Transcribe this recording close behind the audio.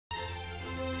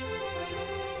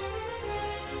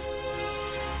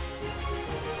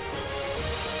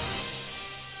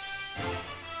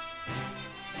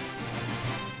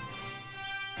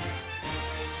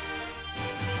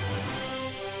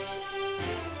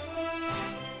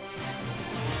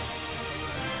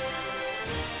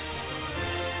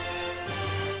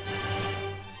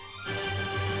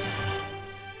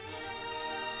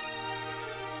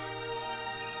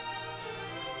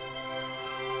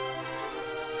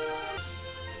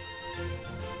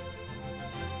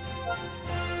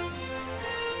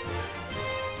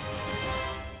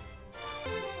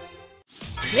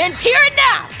Ends here and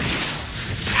now!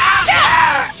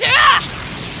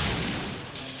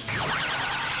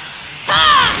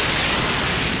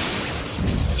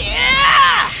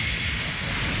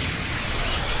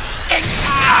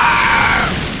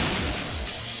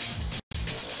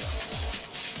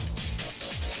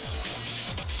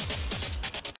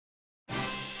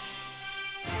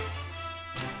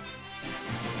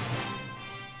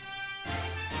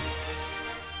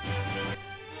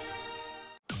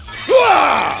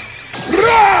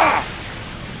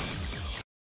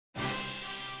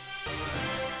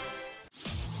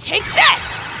 Take this!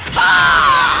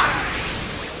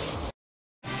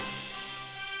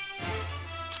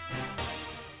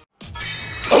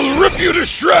 I'll rip you to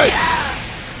shreds!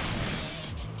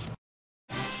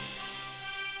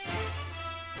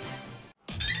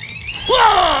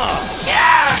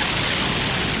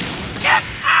 Get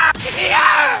out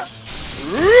here!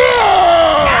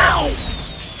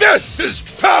 This is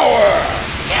power!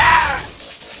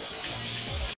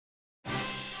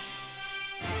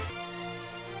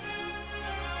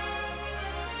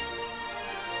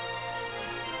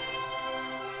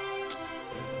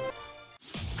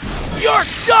 You're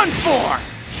done for!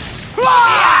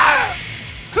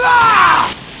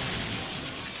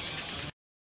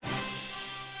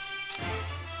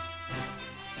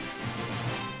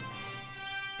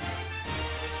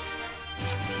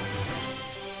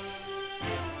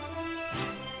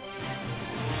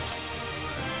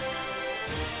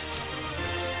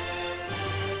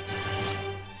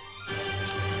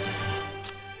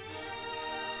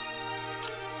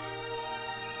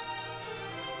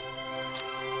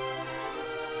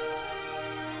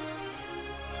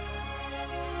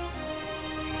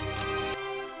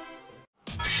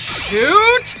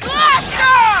 Shoot!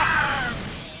 Blaster!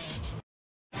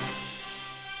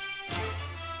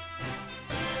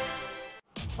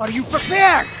 Are you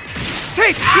prepared?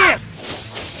 Take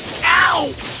this!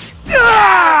 Ow!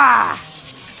 Ah!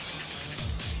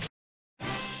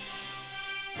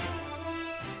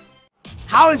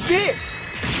 How is this?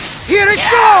 Here it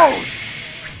goes!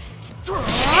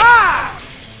 Ah!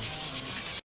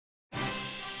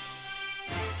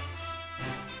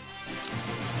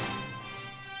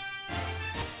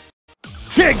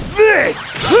 Take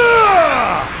this!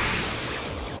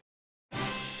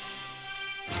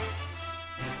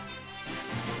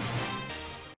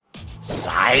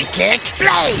 Psychic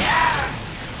Blaze!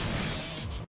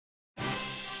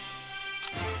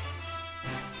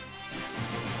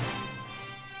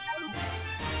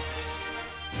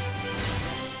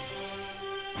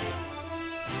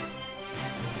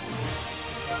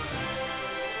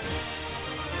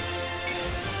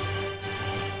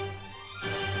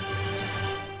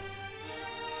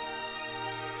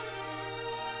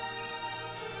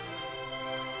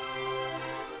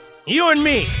 You and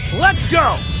me, let's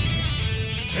go!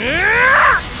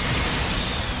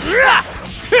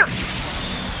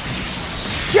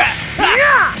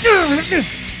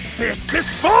 This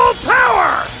is full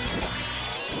power!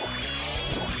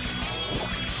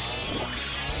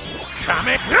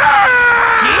 Coming!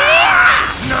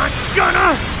 Not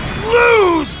gonna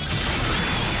lose!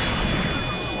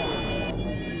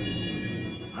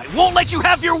 I won't let you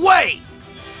have your way!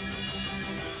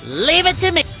 Leave it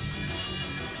to me!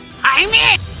 I'm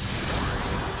in!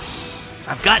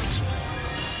 I've got...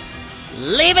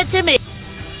 Leave it to me!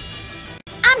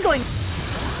 I'm going...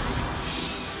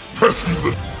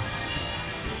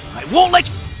 I won't let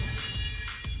you...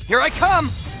 Here I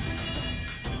come!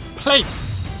 Plate!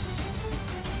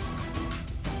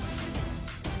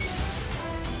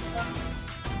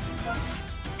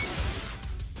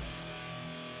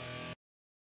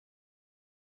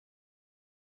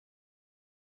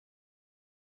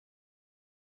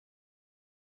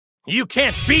 You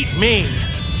can't beat me!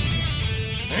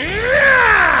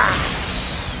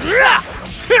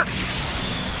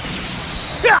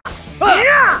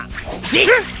 See?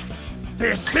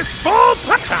 This is full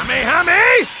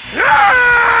Kamehameha!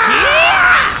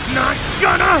 Not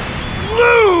gonna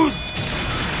lose!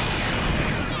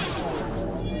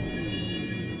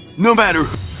 No matter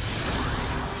who.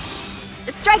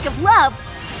 The strike of love.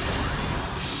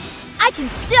 I can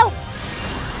still...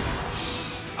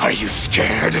 Are you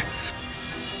scared?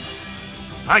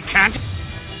 I can't.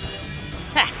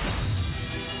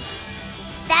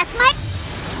 That's my...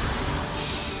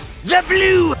 The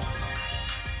blue!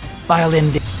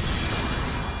 Violin.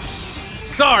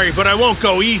 Sorry, but I won't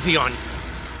go easy on you.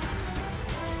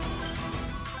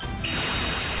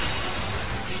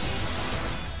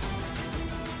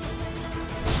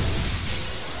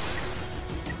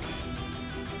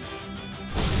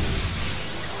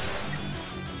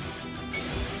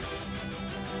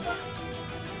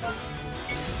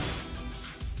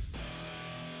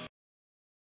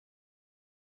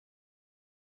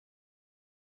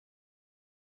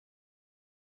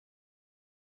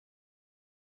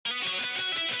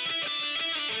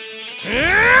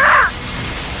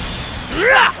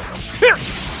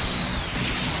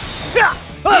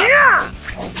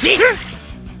 See?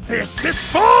 This is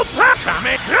full power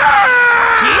coming.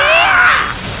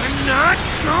 I'm not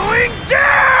going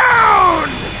down!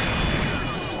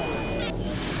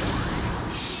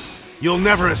 You'll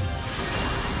never...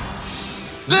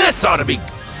 This ought to be...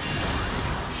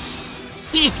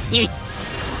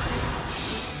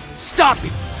 Stop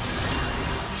it!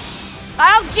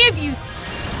 I'll give you.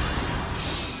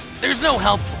 There's no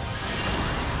help.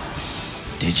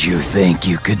 Did you think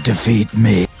you could defeat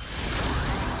me?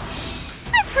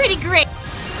 I'm pretty great.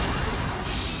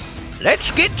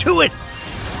 Let's get to it.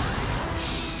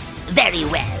 Very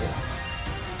well.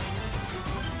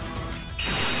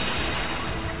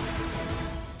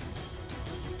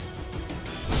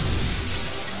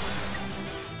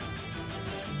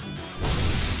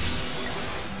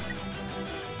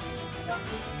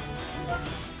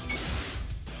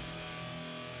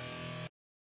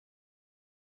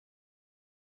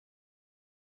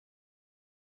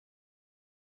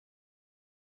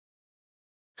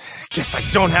 Guess I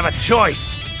don't have a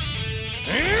choice.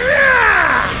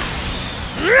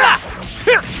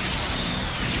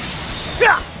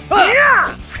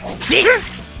 See?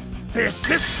 This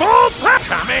is full power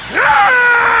coming.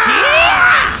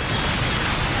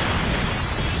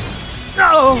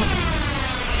 No!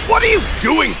 What are you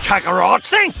doing, Kakarot?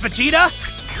 Thanks, Vegeta.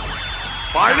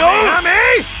 Final?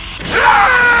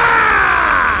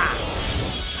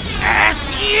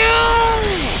 S.U.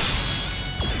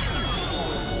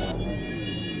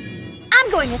 I'm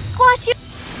going to squash you.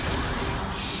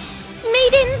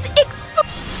 Maidens explode.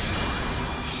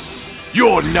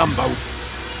 Your number.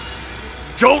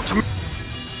 Don't.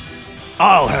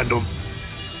 I'll handle.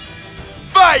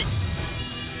 Fight!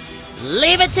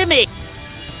 Leave it to me.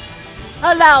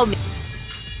 Allow me.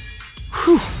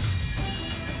 Whew.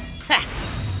 Ha.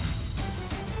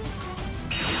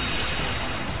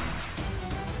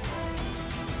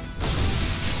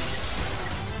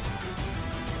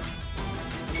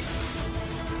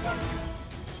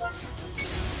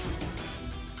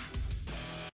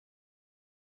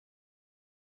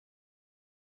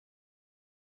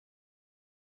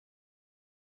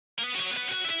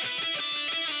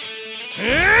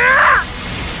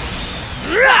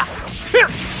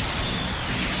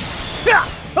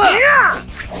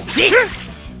 See?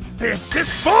 This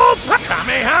is full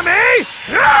Kamehameha!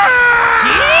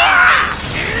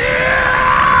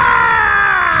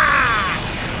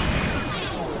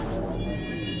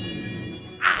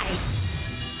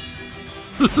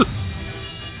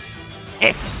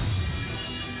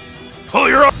 Pull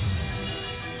your own.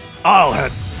 I'll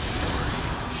head.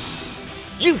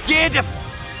 You did!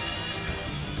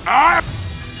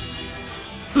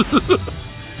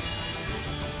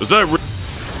 Is that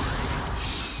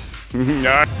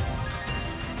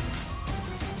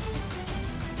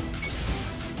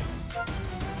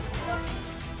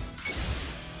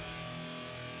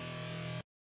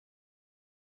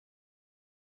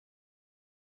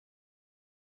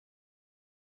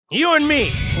You and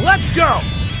me, let's go!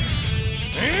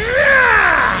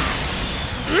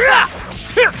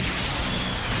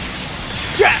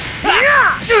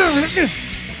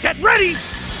 Get ready!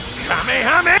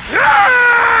 Kamehameha!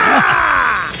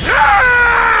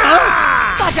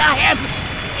 But I am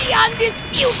the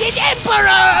undisputed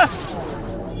Emperor!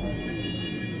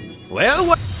 Well,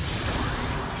 what?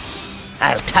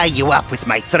 I'll tie you up with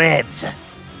my threads.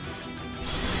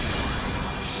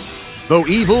 though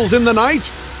evil's in the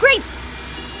night? Great!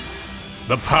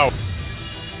 The power.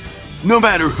 No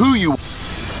matter who you.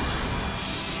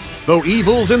 Though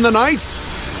evil's in the night?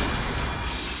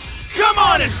 Come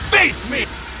on and face me!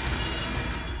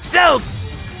 So,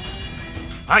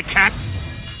 I can't.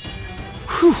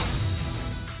 Whew.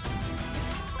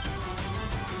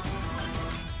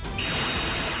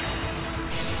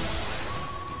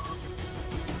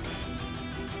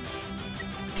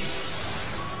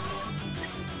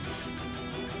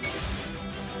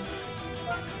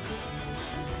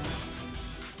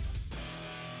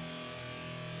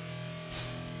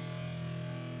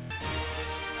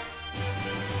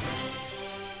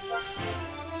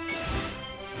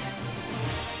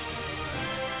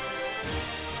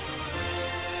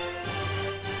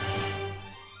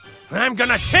 I'm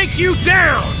gonna take you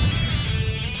down!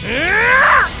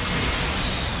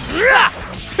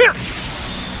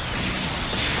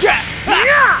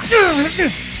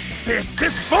 This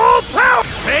is full power!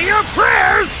 Say your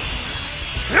prayers!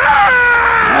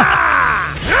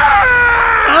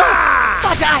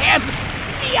 but I am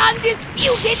the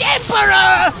undisputed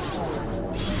Emperor!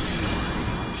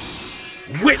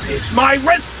 Witness my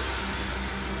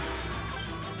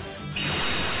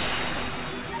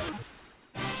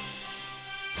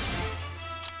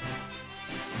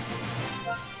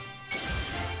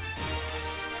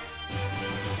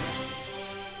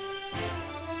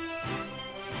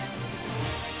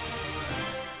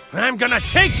I'm gonna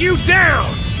take you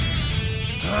down!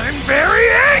 I'm very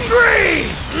angry!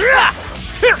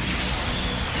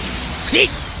 See?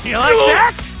 You like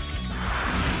that?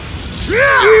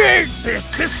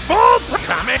 This is full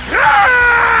coming!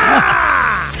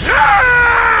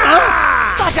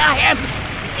 But I am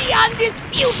the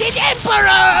undisputed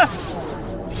Emperor!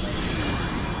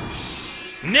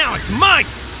 Now it's mine!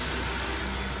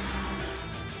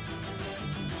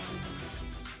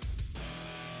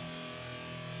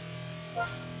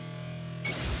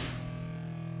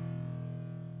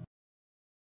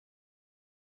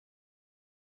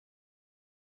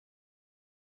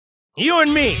 You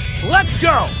and me, let's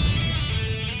go!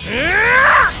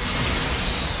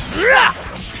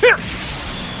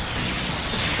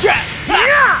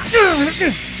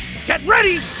 Get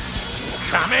ready!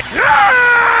 Coming!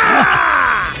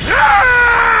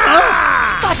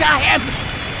 But I am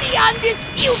the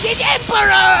undisputed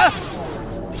Emperor!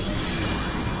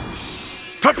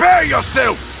 Prepare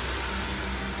yourself!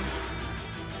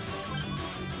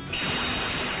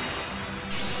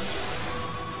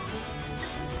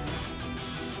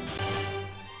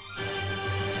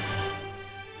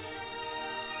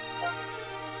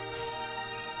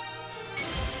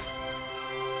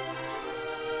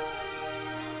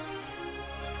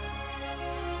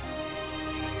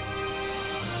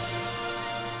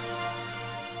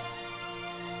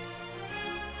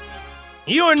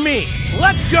 You and me,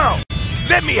 let's go!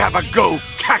 Let me have a go,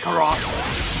 Kakarot!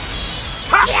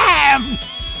 Damn!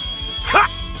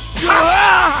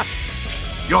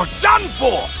 You're done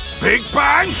for! Big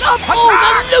Bang! Of all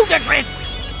Attack! the ludicrous!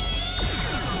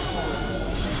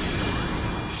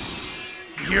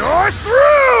 You're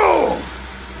through!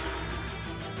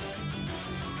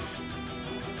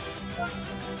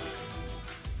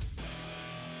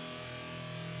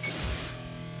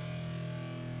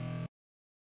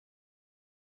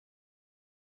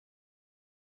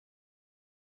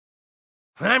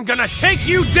 I'm gonna take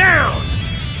you down!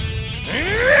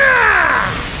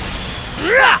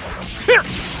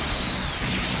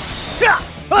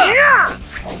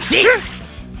 See?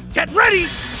 Get ready!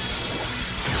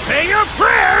 Say your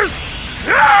prayers!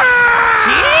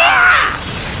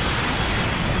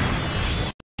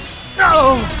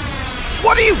 No!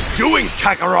 What are you doing,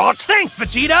 Kakarot? Thanks,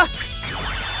 Vegeta!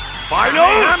 Final?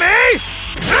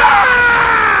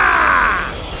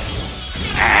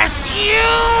 As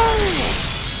you!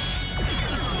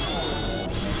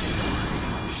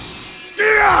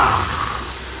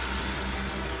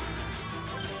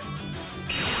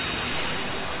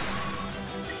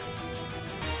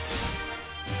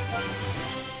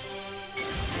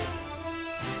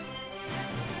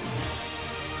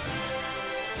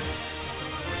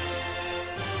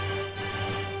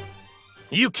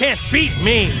 You can't beat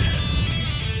me!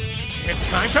 It's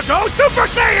time to go Super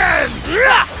Saiyan!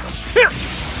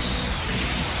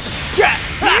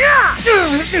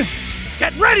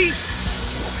 Get ready!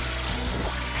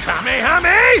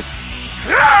 Kamehame!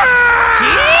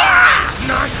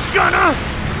 Not gonna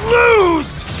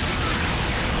lose!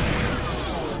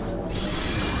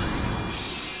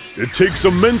 It takes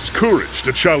immense courage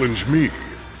to challenge me.